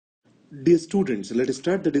Dear students, let us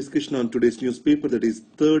start the discussion on today's newspaper, that is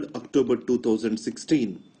 3rd October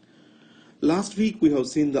 2016. Last week we have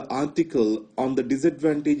seen the article on the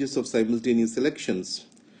disadvantages of simultaneous elections.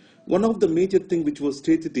 One of the major things which was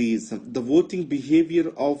stated is the voting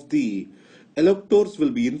behavior of the electors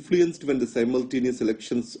will be influenced when the simultaneous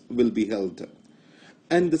elections will be held.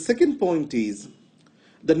 And the second point is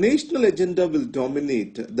the national agenda will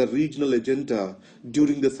dominate the regional agenda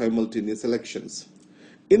during the simultaneous elections.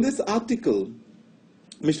 In this article,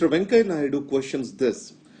 Mr. Venkaiah Naidu questions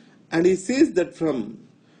this, and he says that from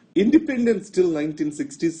independence till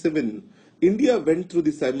 1967, India went through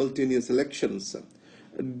the simultaneous elections.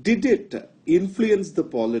 Did it influence the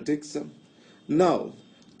politics? Now,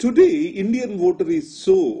 today, Indian voter is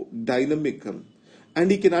so dynamic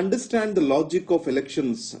and he can understand the logic of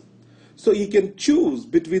elections. So he can choose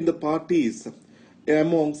between the parties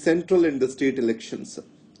among central and the state elections.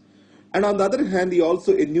 And on the other hand, he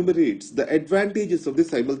also enumerates the advantages of the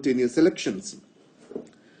simultaneous elections.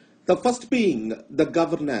 The first being the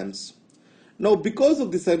governance. Now, because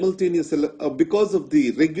of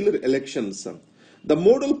the regular elections, the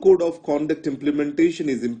model code of conduct implementation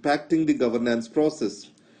is impacting the governance process.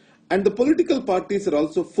 And the political parties are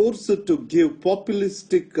also forced to give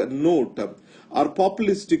populistic note or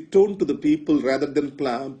populistic tone to the people rather than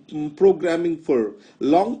programming for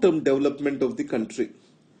long-term development of the country.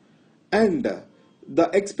 And the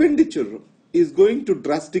expenditure is going to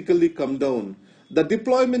drastically come down. The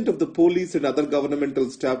deployment of the police and other governmental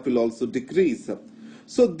staff will also decrease.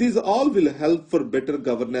 So these all will help for better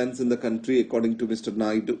governance in the country, according to Mr.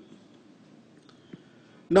 Naidu.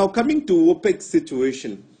 Now coming to OPEC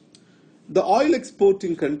situation, the oil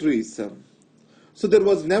exporting countries, so there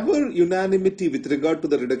was never unanimity with regard to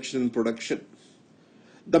the reduction in production.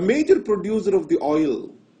 The major producer of the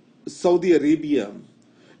oil, Saudi Arabia,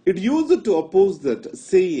 it used to oppose that,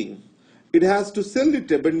 saying it has to sell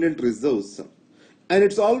its abundant reserves, and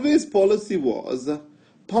its always policy was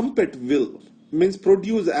pump at will, means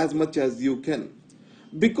produce as much as you can.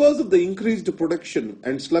 Because of the increased production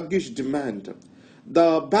and sluggish demand,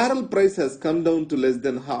 the barrel price has come down to less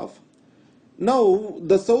than half. Now,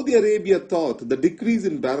 the Saudi Arabia thought the decrease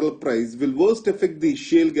in barrel price will worst affect the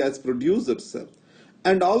shale gas producers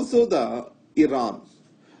and also the Iran.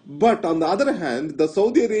 But on the other hand, the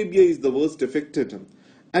Saudi Arabia is the worst affected,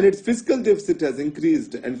 and its fiscal deficit has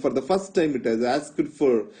increased, and for the first time it has asked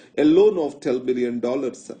for a loan of $12 billion.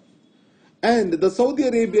 And the Saudi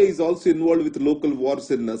Arabia is also involved with local wars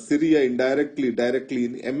in Syria, directly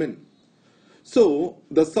in Yemen. So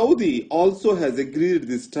the Saudi also has agreed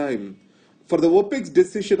this time for the OPEC's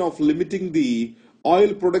decision of limiting the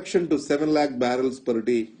oil production to 7 lakh barrels per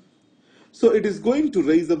day. So it is going to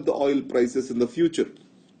raise up the oil prices in the future.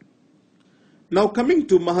 Now coming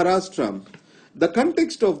to Maharashtra, the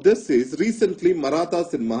context of this is recently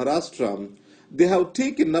Marathas in Maharashtra, they have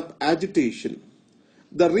taken up agitation.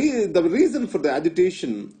 The reason for the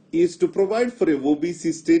agitation is to provide for a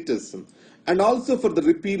OBC status and also for the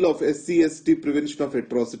repeal of SC/ST Prevention of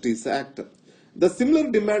Atrocities Act. The similar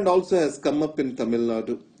demand also has come up in Tamil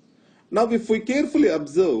Nadu. Now if we carefully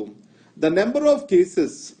observe, the number of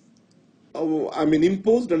cases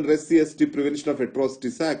imposed under SC/ST Prevention of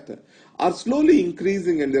Atrocities Act are slowly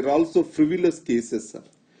increasing, and there are also frivolous cases.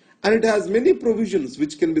 And it has many provisions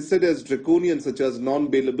which can be said as draconian, such as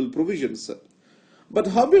non-bailable provisions. But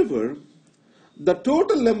however, the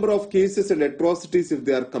total number of cases and atrocities, if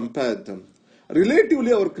they are compared,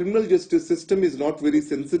 relatively our criminal justice system is not very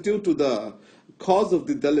sensitive to the cause of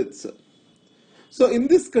the Dalits. So in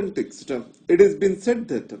this context, it has been said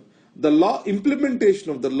that the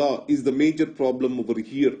implementation of the law is the major problem over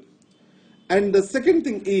here. And the second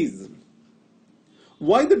thing is,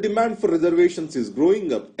 why the demand for reservations is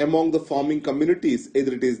growing up among the farming communities,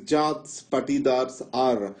 either it is Jats, Patidars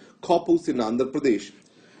or Kapus in Andhra Pradesh.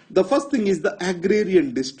 The first thing is the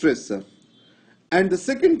agrarian distress. And the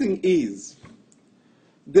second thing is,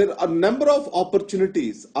 there are a number of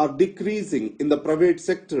opportunities are decreasing in the private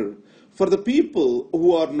sector for the people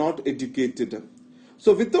who are not educated.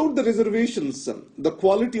 So without the reservations, the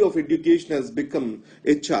quality of education has become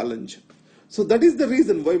a challenge. So that is the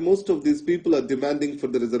reason why most of these people are demanding for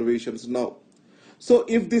the reservations now. So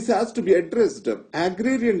if this has to be addressed,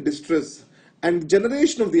 agrarian distress and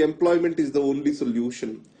generation of the employment is the only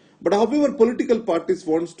solution. But however, political parties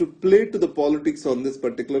wants to play to the politics on this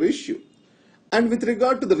particular issue. And with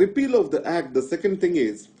regard to the repeal of the act, the second thing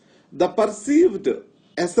is the perceived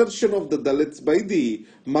assertion of the Dalits by the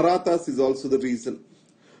Marathas is also the reason.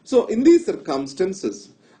 So in these circumstances,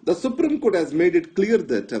 the Supreme Court has made it clear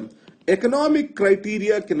that economic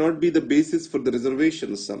criteria cannot be the basis for the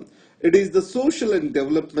reservations. It is the social and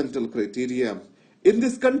developmental criteria. In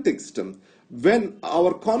this context, when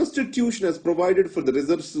our constitution has provided for the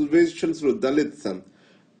reservations for Dalits,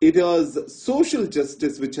 it is social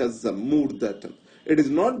justice which has moved that. It is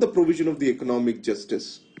not the provision of the economic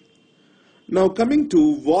justice. Now coming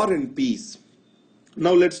to war and peace.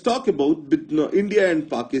 Now let's talk about India and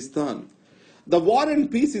Pakistan. The war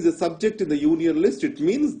and peace is a subject in the union list. It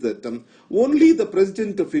means that only the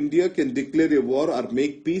President of India can declare a war or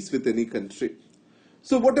make peace with any country.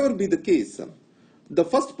 So whatever be the case, the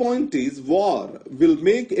first point is war will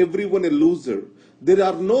make everyone a loser. There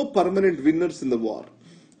are no permanent winners in the war.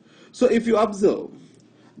 So if you observe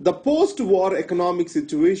the post-war economic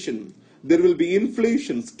situation, there will be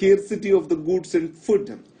inflation, scarcity of the goods and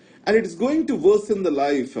food, and it's going to worsen the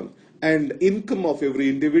life and income of every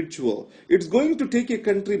individual. It's going to take a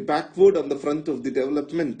country backward on the front of the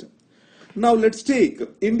development. Now let's take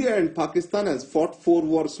India and Pakistan has fought 4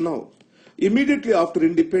 wars now. Immediately after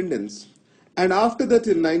independence, and after that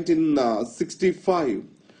in 1965,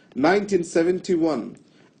 1971,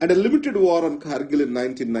 and a limited war on Kargil in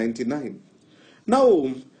 1999. Now,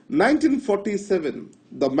 1947,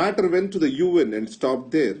 the matter went to the UN and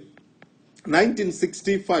stopped there.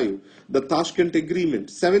 1965, the Tashkent Agreement.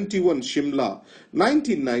 71, Shimla.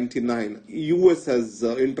 1999, US has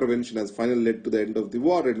intervention has finally led to the end of the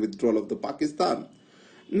war and withdrawal of the Pakistan.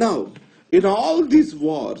 Now, in all these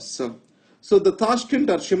wars, so the Tashkent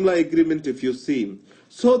or Shimla Agreement, if you see,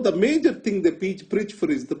 so the major thing they preach for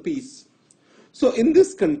is the peace. So in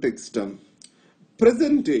this context,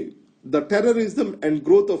 present day, the terrorism and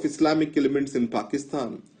growth of Islamic elements in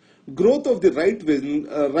Pakistan, growth of the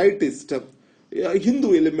rightist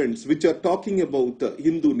Hindu elements which are talking about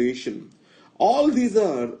Hindu nation, all these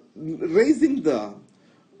are raising the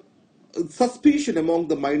suspicion among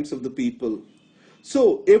the minds of the people.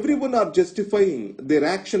 So everyone are justifying their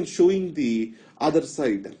actions showing the other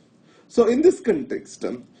side. So in this context,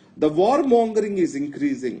 the warmongering is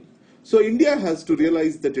increasing. So India has to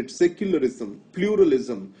realize that its secularism,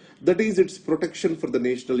 pluralism, that is its protection for the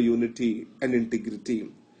national unity and integrity.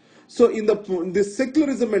 So in this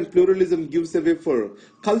secularism and pluralism gives away for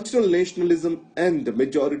cultural nationalism and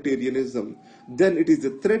majoritarianism, then it is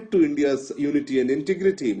a threat to India's unity and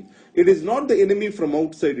integrity. It is not the enemy from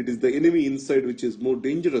outside, it is the enemy inside which is more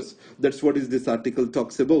dangerous. That's what this article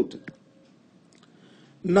talks about.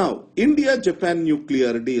 Now, India-Japan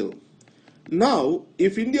nuclear deal. Now,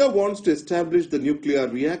 if India wants to establish the nuclear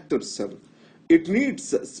reactors, it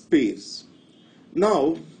needs space.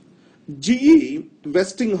 Now, GE,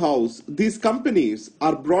 Westinghouse, these companies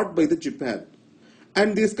are brought by the Japan.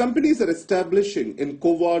 And these companies are establishing in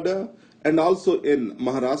Kovada and also in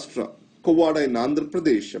Maharashtra. Kovada in Andhra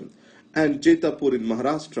Pradesh and Jetapur in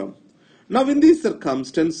Maharashtra. Now, in these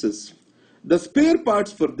circumstances, the spare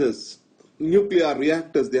parts for this nuclear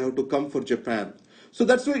reactors, they have to come for Japan. So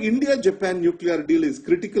that's why India-Japan nuclear deal is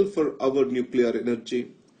critical for our nuclear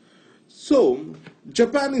energy. So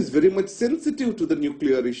Japan is very much sensitive to the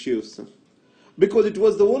nuclear issues because it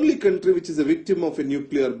was the only country which is a victim of a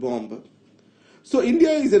nuclear bomb. So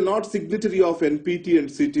India is a not signatory of NPT and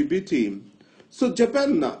CTBT. So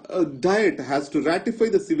Japan Diet has to ratify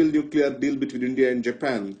the civil nuclear deal between India and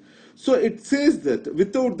Japan. So it says that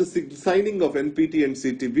without the signing of NPT and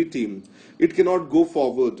CTBT, it cannot go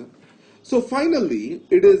forward. So finally,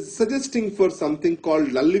 it is suggesting for something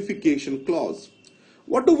called nullification clause.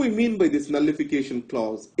 What do we mean by this nullification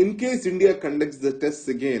clause? In case India conducts the tests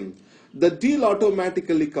again, the deal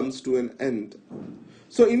automatically comes to an end.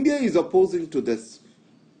 So India is opposing to this.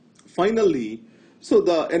 Finally, so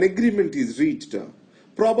an agreement is reached.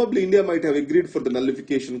 Probably India might have agreed for the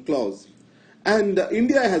nullification clause. And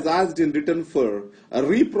India has asked in return for a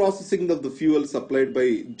reprocessing of the fuel supplied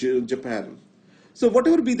by Japan. So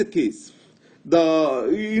whatever be the case,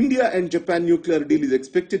 the India and Japan nuclear deal is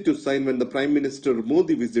expected to sign when the Prime Minister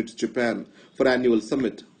Modi visits Japan for annual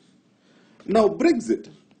summit. Now Brexit,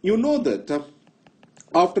 you know that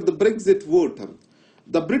after the Brexit vote,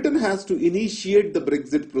 the Britain has to initiate the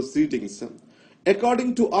Brexit proceedings.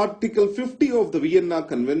 According to Article 50 of the Vienna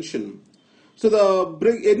Convention, so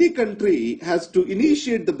any country has to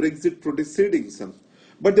initiate the Brexit proceedings,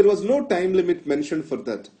 but there was no time limit mentioned for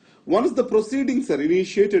that. Once the proceedings are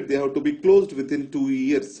initiated, they have to be closed within 2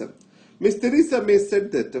 years. Ms. Theresa May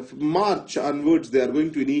said that from March onwards they are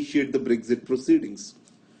going to initiate the Brexit proceedings.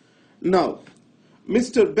 Now,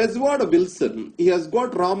 Mr. Bezwada Wilson, he has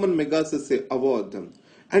got Raman Magsaysay Award,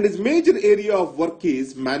 and his major area of work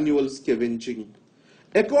is manual scavenging.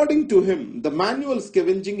 According to him, the manual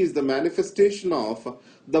scavenging is the manifestation of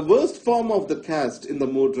the worst form of the caste in the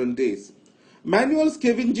modern days. Manual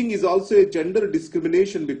scavenging is also a gender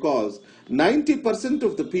discrimination because 90%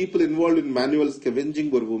 of the people involved in manual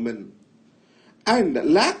scavenging were women. And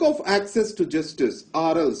lack of access to justice,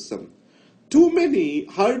 or else too many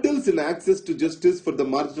hurdles in access to justice for the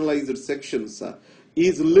marginalized sections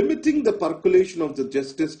is limiting the percolation of the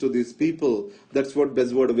justice to these people. That's what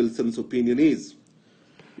Besward Wilson's opinion is.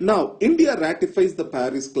 Now, India ratifies the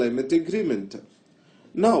Paris Climate Agreement.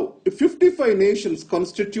 Now, 55 nations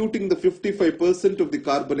constituting the 55% of the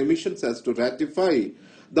carbon emissions has to ratify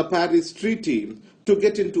the Paris Treaty to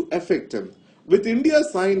get into effect. With India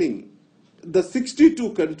signing, the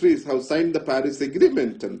 62 countries have signed the Paris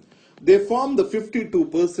Agreement. They form the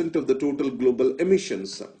 52% of the total global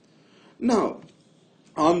emissions. Now,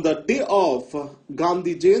 on the day of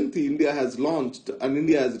Gandhi Jayanti, India has launched and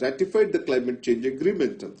India has ratified the climate change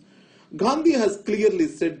agreement. Gandhi has clearly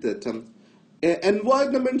said that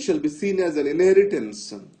environment shall be seen as an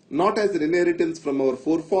inheritance, not as an inheritance from our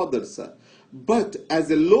forefathers, but as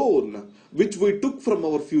a loan which we took from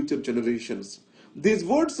our future generations. These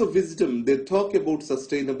words of wisdom, they talk about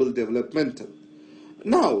sustainable development.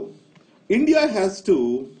 Now, India has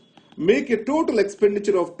to make a total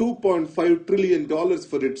expenditure of $2.5 trillion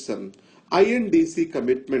for its INDC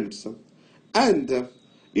commitments. And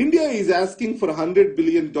India is asking for $100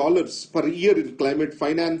 billion per year in climate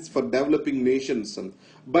finance for developing nations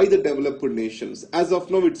by the developed nations. As of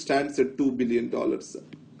now, it stands at $2 billion.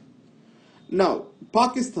 Now,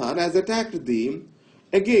 Pakistan has attacked again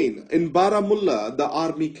in Baramulla, the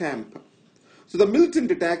army camp. So the militant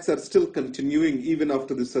attacks are still continuing even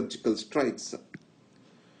after the surgical strikes.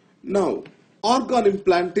 Now, organ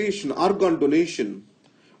implantation, organ donation.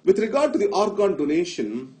 With regard to the organ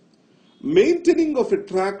donation, maintaining of a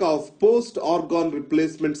track of post-organ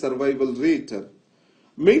replacement survival rate.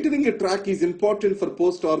 Maintaining a track is important for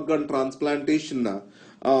post-organ transplantation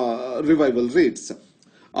revival rates.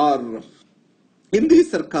 In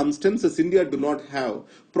these circumstances, India do not have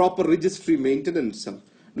proper registry maintenance.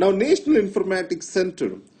 Now, National Informatics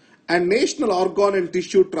Center and National Organ and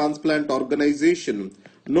Tissue Transplant Organization,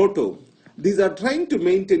 NATO, these are trying to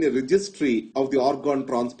maintain a registry of the organ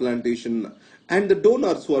transplantation and the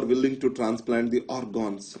donors who are willing to transplant the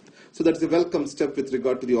organs. So that's a welcome step with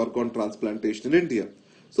regard to the organ transplantation in India.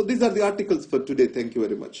 So these are the articles for today. Thank you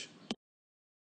very much.